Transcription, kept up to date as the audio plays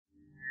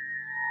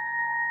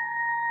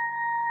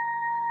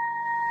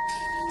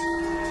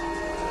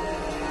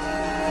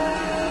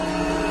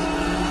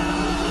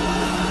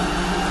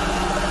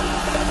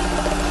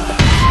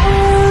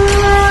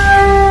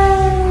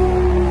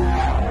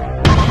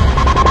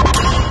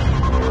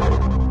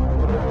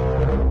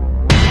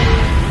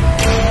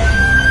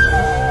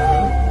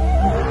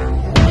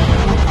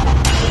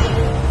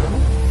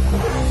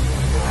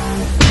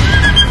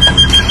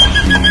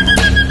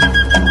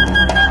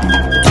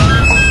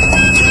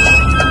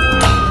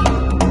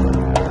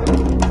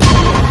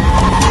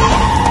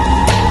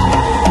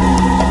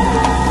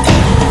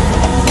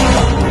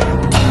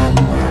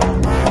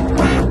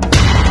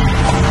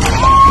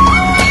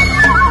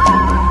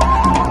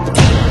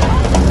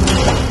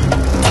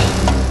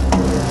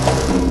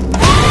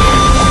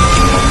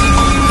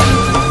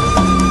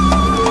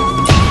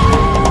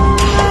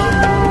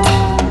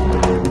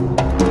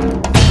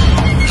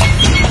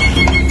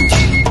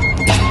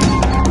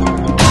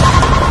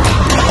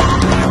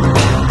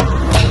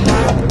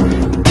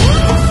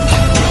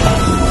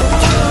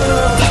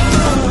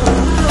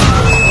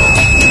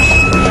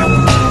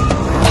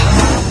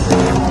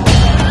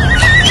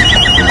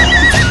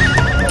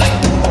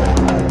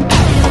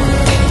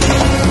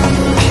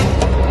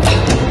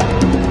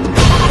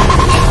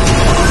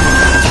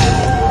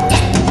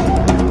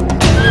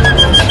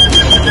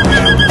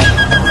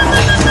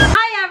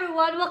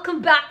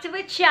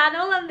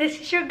This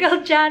is your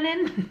girl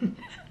Janen.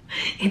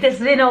 It has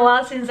been a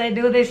while since I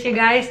do this, you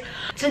guys.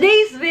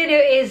 Today's video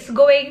is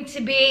going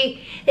to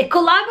be a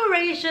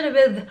collaboration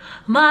with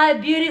my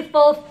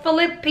beautiful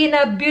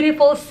Filipina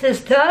beautiful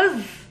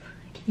sisters.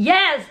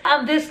 Yes,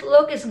 and this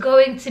look is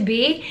going to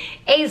be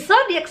a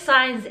zodiac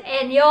signs,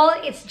 and y'all,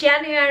 it's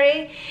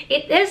January.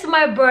 It is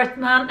my birth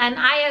month, and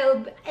I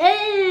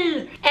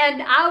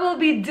will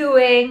be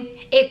doing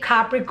a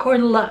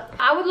Capricorn look.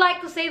 I would like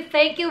to say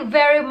thank you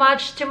very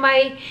much to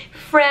my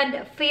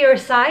friend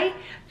Fierce Zhai.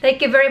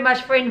 Thank you very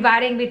much for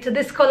inviting me to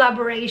this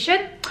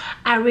collaboration.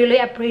 I really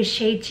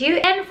appreciate you.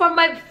 And for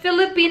my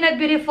Filipina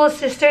beautiful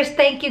sisters,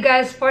 thank you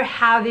guys for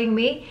having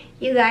me.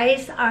 You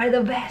guys are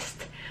the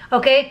best.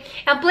 Okay,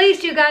 and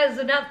please, you guys,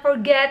 do not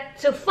forget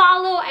to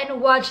follow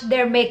and watch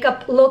their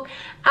makeup look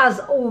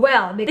as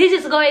well. This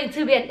is going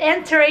to be an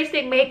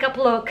interesting makeup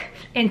look.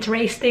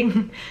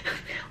 Interesting.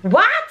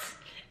 What?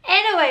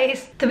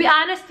 Anyways, to be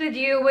honest with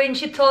you, when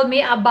she told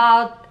me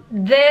about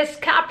this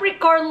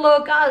Capricorn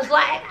look, I was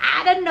like,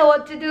 I don't know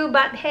what to do,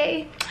 but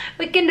hey,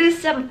 we can do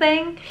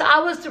something. So I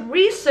was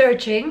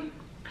researching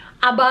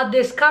about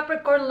this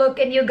Capricorn look,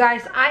 and you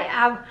guys, I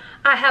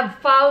have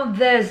found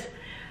this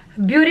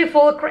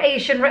beautiful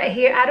creation right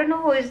here. I don't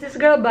know who is this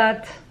girl,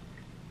 but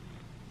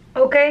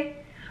okay,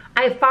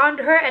 I found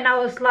her and I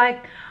was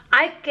like,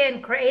 I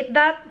can create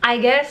that, I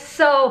guess.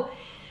 So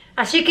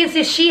as you can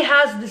see, she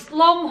has this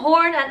long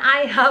horn and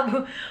I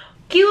have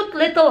cute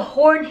little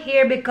horn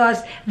here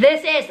because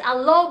this is a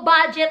low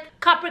budget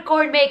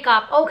Capricorn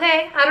makeup.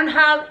 Okay, I don't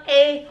have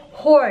a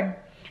horn.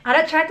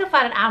 I tried to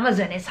find on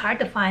Amazon, it's hard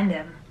to find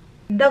them.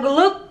 The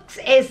looks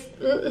is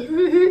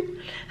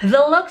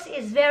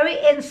very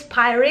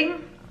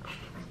inspiring.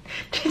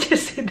 Did you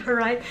see the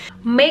right?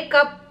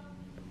 Makeup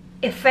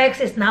effects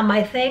is not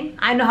my thing.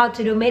 I know how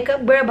to do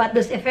makeup, girl, but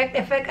this effect,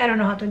 I don't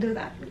know how to do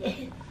that.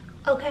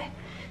 Okay,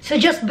 so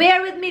just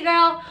bear with me,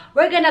 girl.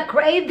 We're gonna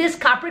create this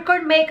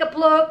Capricorn makeup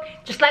look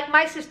just like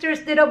my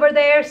sisters did over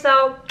there,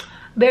 so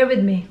bear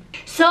with me.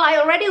 So I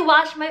already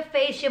washed my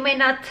face. You may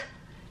not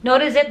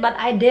notice it, but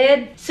I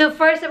did. So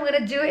first I'm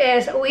gonna do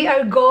is we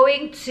are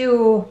going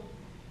to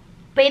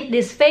paint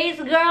this face,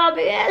 girl,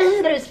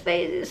 because this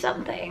face is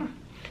something.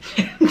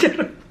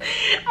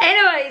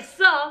 Anyway,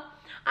 so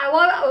I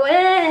want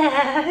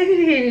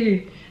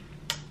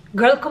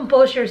girl,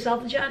 compose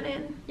yourself,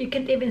 Janen. You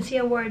can't even see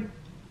a word.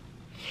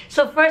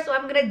 So first what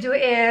I'm gonna do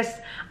is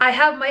I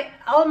have my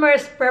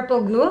Elmer's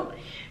purple glue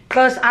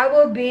because I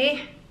will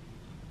be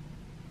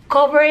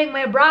covering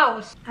my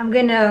brows. I'm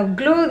gonna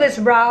glue this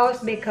brows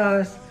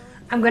because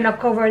I'm gonna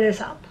cover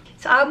this up.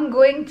 So I'm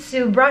going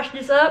to brush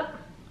this up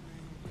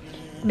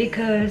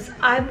because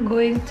I'm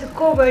going to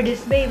cover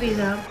these babies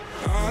up.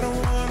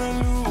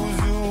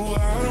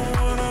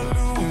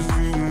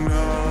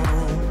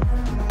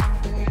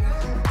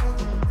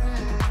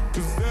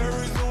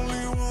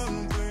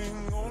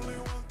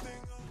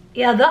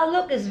 Yeah, that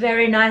look is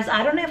very nice.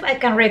 I don't know if I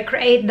can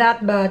recreate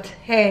that, but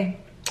hey,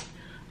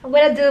 I'm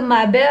gonna do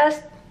my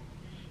best.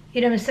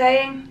 You know what I'm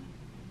saying?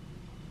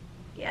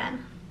 Yeah.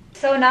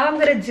 So now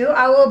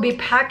I will be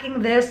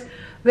packing this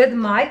with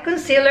my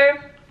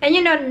concealer. And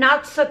you know,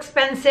 not so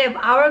expensive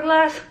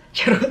Hourglass.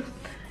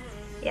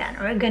 Yeah, and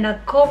we're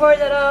gonna cover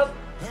that up.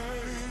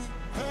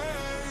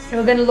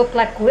 We're gonna look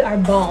like we are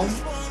bald.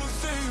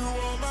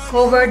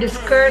 Cover this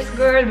curse,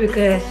 girl,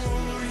 because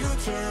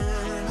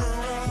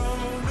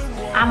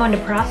I'm on the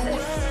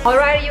process.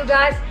 Alright, you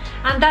guys,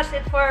 and that's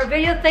it for our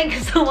video. Thank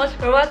you so much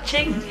for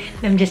watching.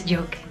 I'm just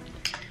joking.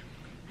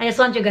 I just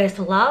want you guys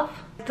to laugh.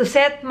 To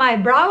set my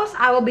brows,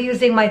 I will be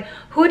using my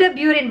Huda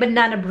Beauty in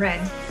Banana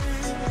Bread.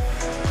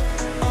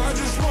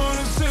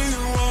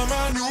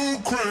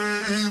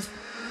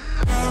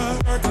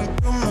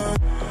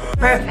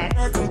 Perfect.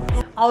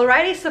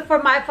 Alrighty, so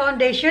for my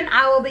foundation,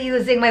 I will be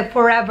using my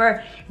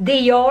Forever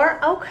Dior,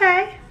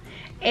 okay,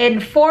 in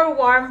 4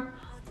 Warm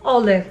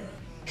Olive.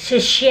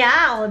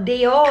 Social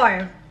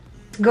Dior.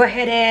 Go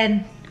ahead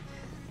and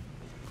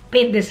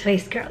paint this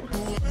face, girl.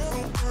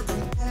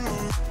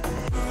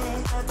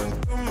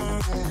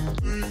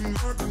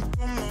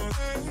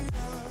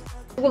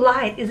 Too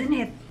light, isn't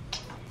it?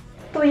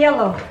 Too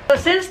yellow. So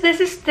since this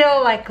is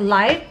still like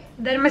light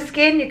than my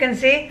skin, you can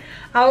see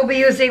I will be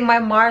using my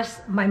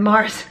NARS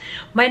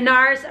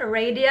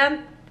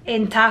Radiant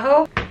in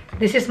Tahoe.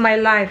 This is my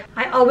life.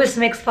 I always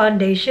mix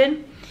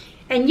foundation.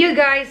 And you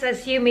guys,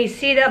 as you may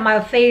see, that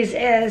my face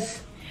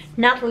is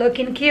not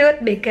looking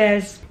cute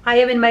because I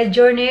am in my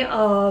journey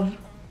of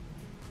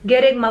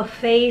getting my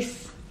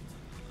face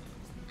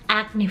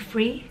acne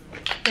free.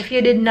 If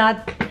you did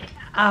not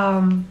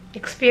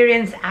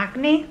experience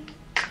acne,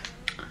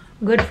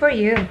 good for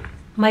you.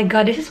 My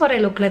god, this is what I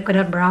look like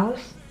without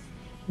brows.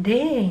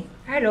 Dang,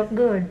 I look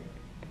good.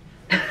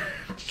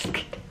 Just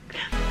kidding.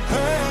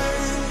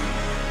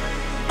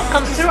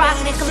 Come through,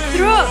 acne, come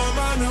through.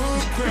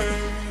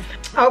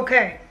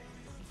 Okay,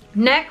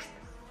 next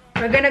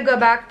we're gonna go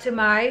back to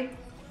my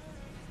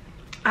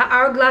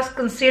Hourglass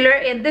concealer,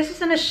 and this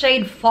is in the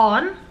shade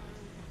Fawn.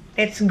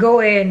 Let's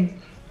go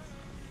in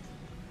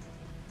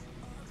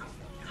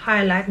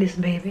highlight this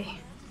baby.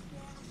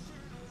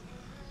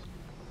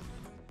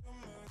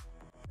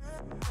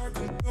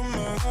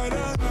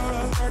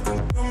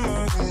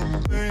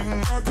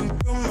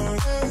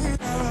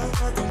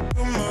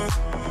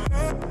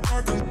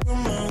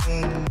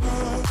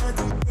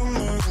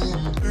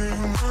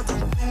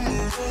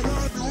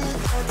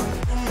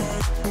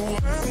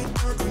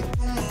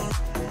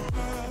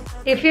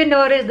 If you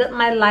notice that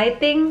my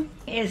lighting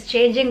is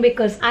changing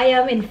because I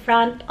am in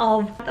front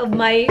of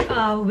my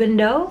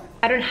window.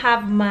 I don't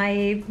have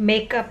my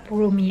makeup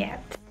room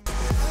yet.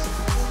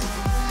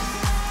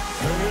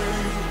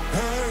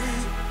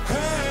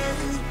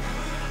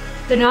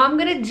 So now I'm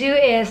gonna do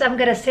is I'm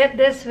gonna set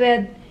this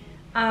with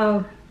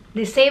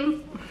the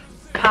same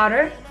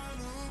powder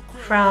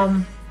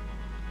from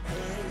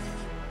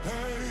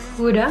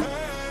Huda.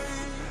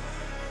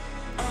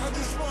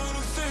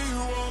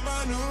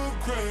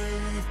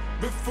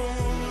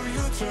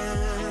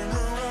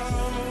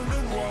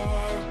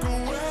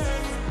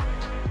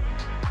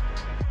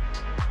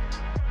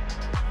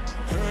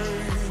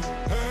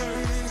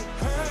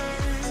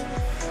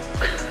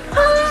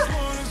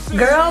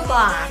 Girl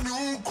boss.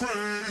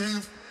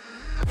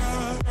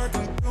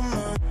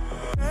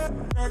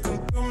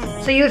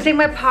 So using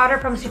my powder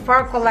from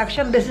Sephora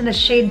collection, this is in the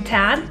shade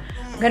tan.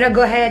 I'm gonna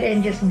go ahead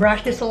and just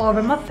brush this all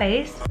over my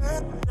face.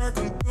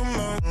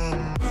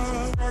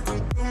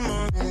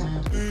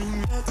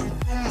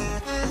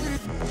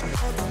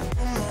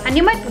 And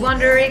you might be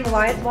wondering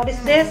what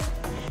is this?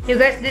 You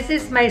guys, this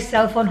is my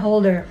cell phone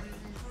holder.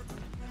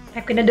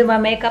 I'm gonna do my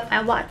makeup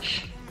and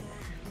watch,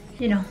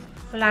 you know,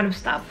 a lot of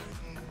stuff.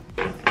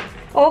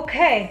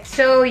 Okay,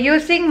 so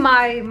using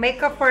my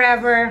Makeup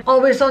Forever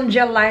Always On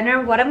Gel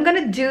Liner, what I'm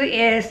gonna do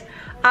is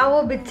I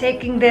will be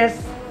taking this,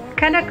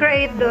 kind of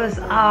create those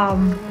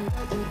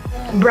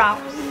brows.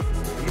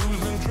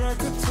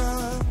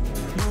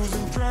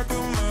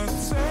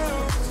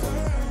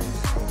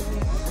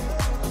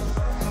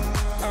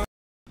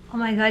 Oh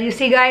my god, you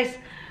see guys,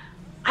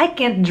 I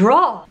can't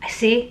draw.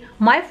 See,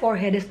 my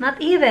forehead is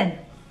not even.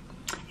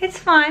 It's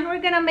fine,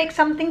 we're gonna make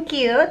something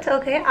cute,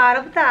 okay, out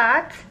of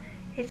that.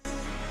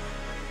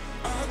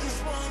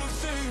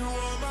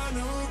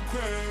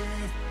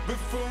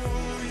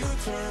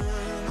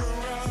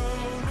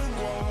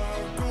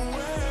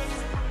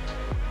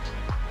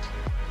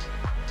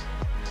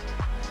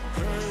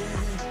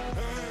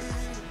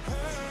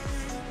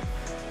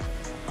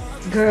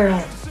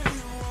 Girl,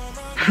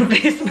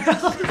 these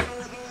brows.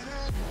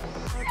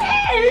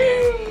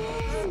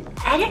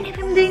 I don't know if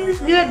I'm doing this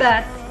good,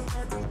 but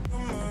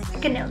I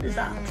can nail this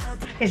out.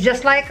 It's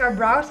just like our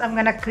brows. I'm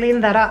gonna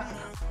clean that up.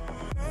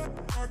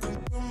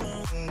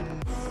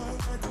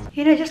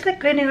 You know, just like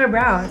cleaning our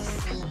brows.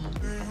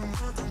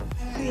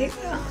 There you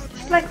go.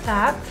 Just like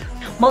that.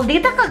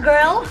 Maldita ka,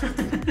 girl!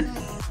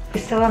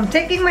 So I'm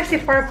taking my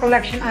Sephora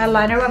collection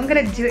eyeliner. What I'm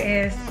gonna do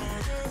is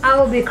I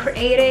will be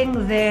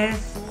creating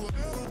this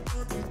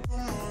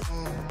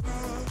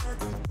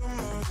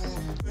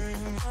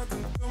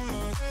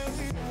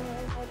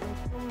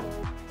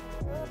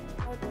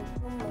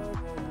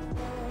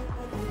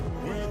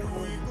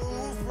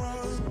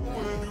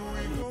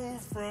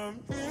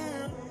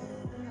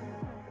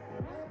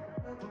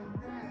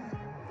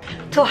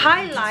to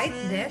highlight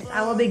this.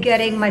 I will be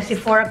getting my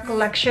Sephora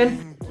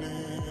collection.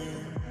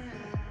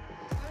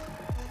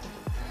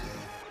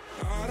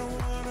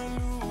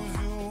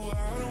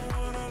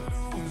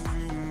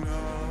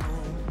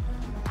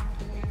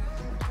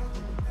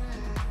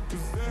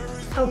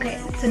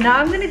 Okay, so now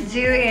I'm gonna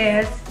do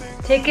is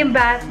taking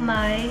back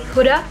my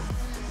Huda.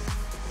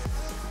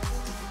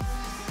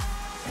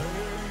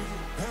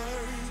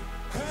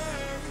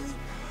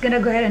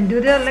 Gonna go ahead and do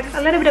a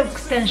little bit of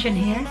extension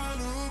here.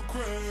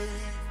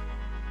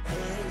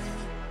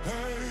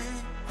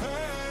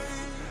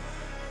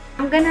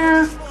 I'm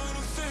gonna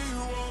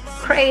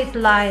create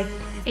like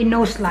a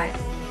nose line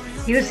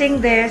using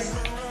this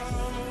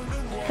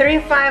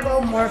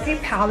 350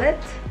 Morphe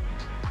palette.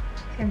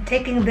 I'm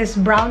taking this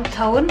brown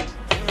tone.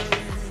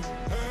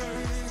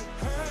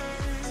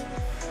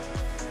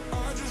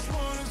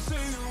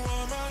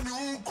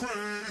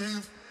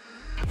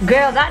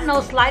 Girl, that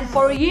nose line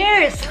for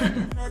years.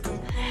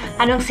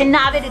 Anong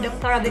sinabi ni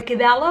Dr. Vicky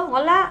Bello?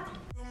 Wala.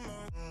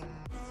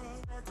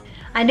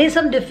 I need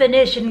some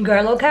definition,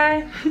 girl,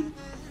 okay?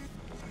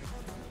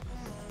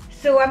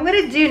 So what I'm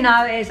gonna do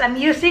now is I'm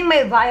using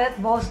my Violet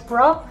Voss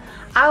Pro.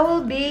 I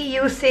will be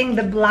using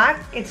the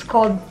black. It's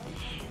called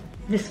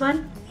this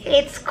one.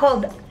 It's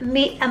called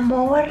Mi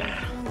Amor.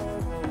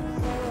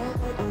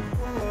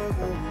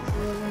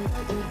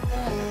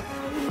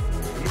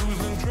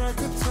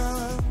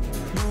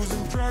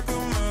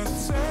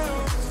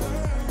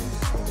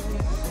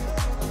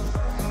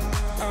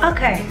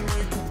 Okay,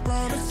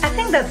 I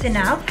think that's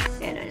enough.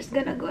 And I'm just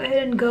gonna go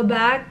ahead and go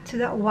back to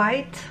that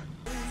white.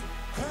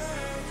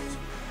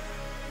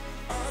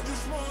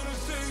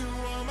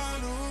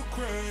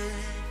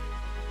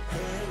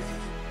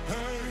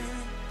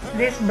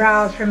 This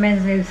brows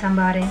reminds me of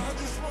somebody.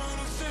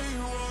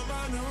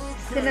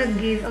 It's gonna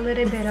give a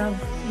little bit of,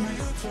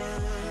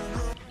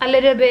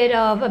 you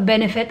know, a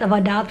benefit of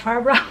a doubt for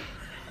our brow.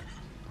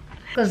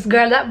 Because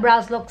girl, that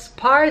brows looks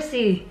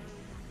sparsy.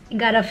 You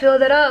gotta fill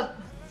that up.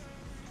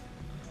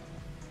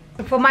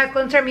 For my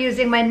contour, I'm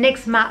using my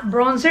NYX matte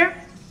bronzer.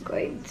 I'm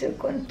going to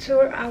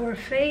contour our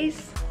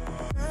face.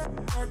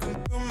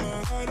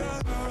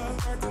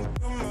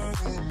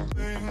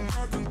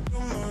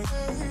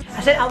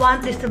 I said I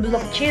want this to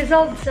look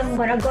chiseled, so I'm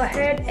gonna go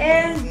ahead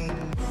and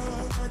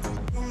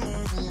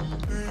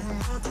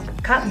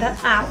cut that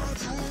out.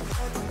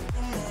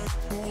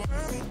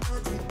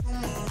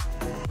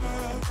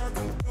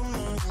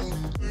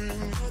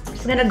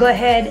 Just gonna go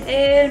ahead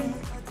and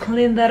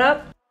clean that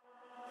up.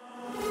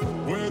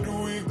 Where do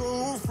we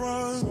go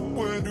from?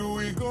 Where do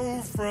we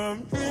go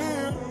from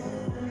here?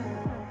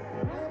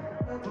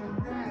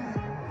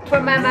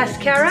 For my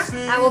mascara,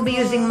 I will be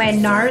using my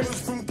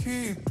NARS.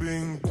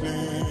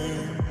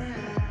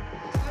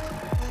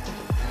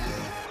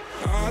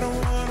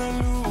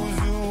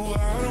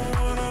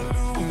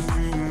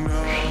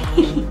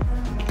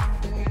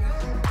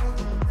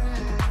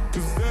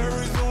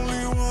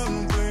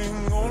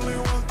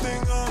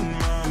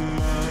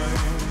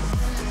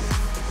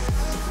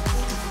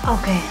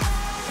 Okay,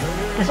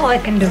 that's all I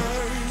can do.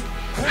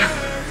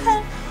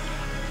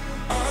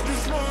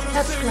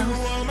 That's close.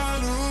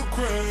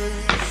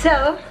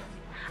 So,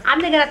 I'm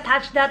not gonna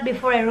touch that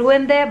before I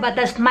ruin there, but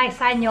that's my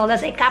sign, y'all.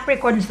 That's a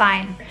Capricorn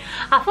sign.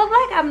 I felt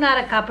like I'm not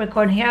a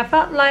Capricorn here. I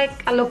felt like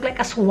I look like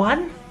a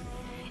swan.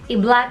 A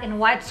black and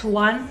white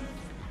swan.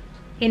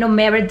 You know,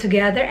 married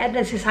together. And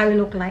this is how we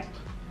look like.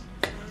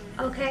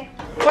 Okay.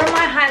 For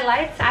my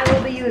highlights, I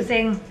will be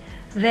using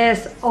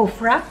this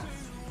Ofra.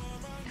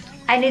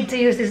 I need to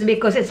use this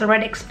because it's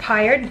already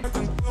expired.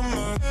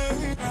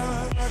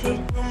 See?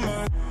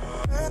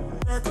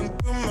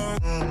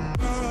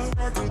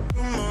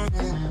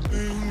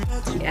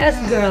 Yes,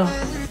 girl.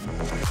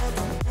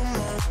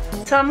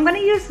 So I'm gonna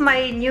use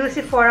my new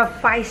Sephora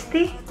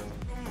Feisty.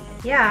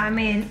 Yeah, I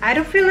mean, I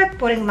don't feel like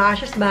putting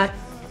lashes, but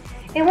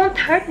it won't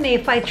hurt me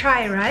if I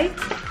try, right?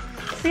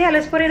 So yeah,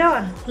 let's put it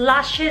on.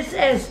 Lashes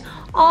is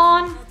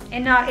on,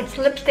 and now it's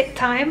lipstick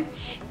time,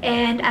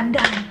 and I'm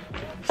done.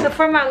 So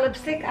for my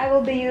lipstick, I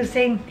will be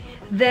using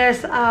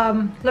this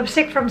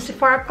lipstick from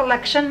Sephora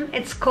collection.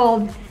 It's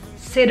called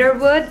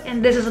Cedarwood,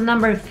 and this is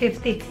number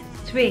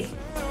 53.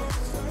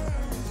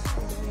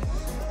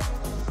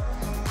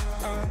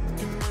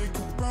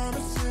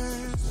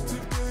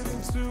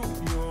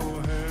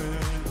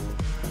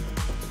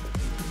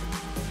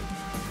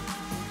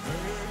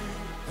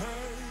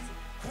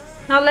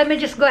 Now let me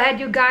just go ahead,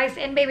 you guys,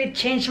 and maybe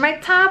change my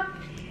top.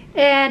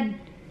 And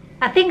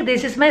I think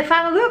this is my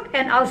final look,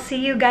 and I'll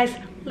see you guys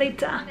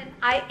later. And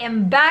I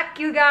am back,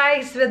 you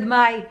guys, with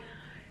my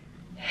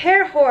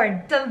hair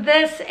horn. So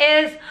this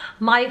is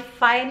my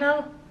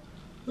final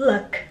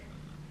look.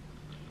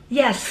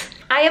 Yes,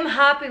 I am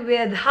happy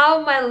with how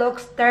my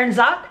looks turns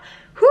out.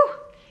 Whew,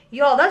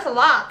 yo, that's a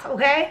lot,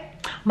 okay?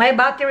 My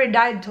battery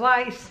died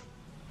twice.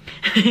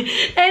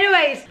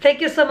 Anyways, thank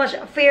you so much,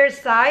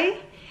 Fierce Zhai,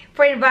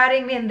 for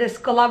inviting me in this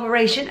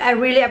collaboration. I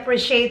really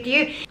appreciate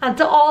you. And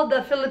to all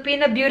the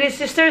Filipino beauty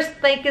sisters,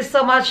 thank you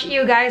so much,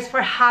 you guys,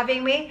 for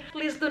having me.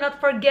 Please do not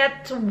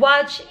forget to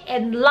watch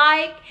and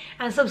like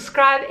and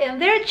subscribe in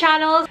their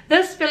channels.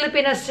 These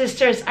Filipino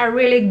sisters are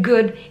really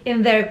good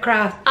in their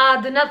craft.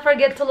 Do not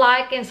forget to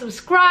like and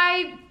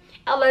subscribe.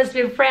 And let's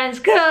be friends,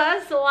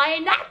 cause why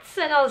not?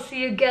 And I'll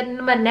see you again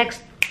in my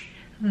next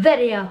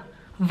video.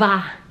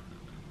 Va.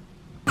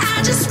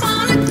 I just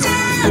wanna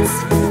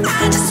dance.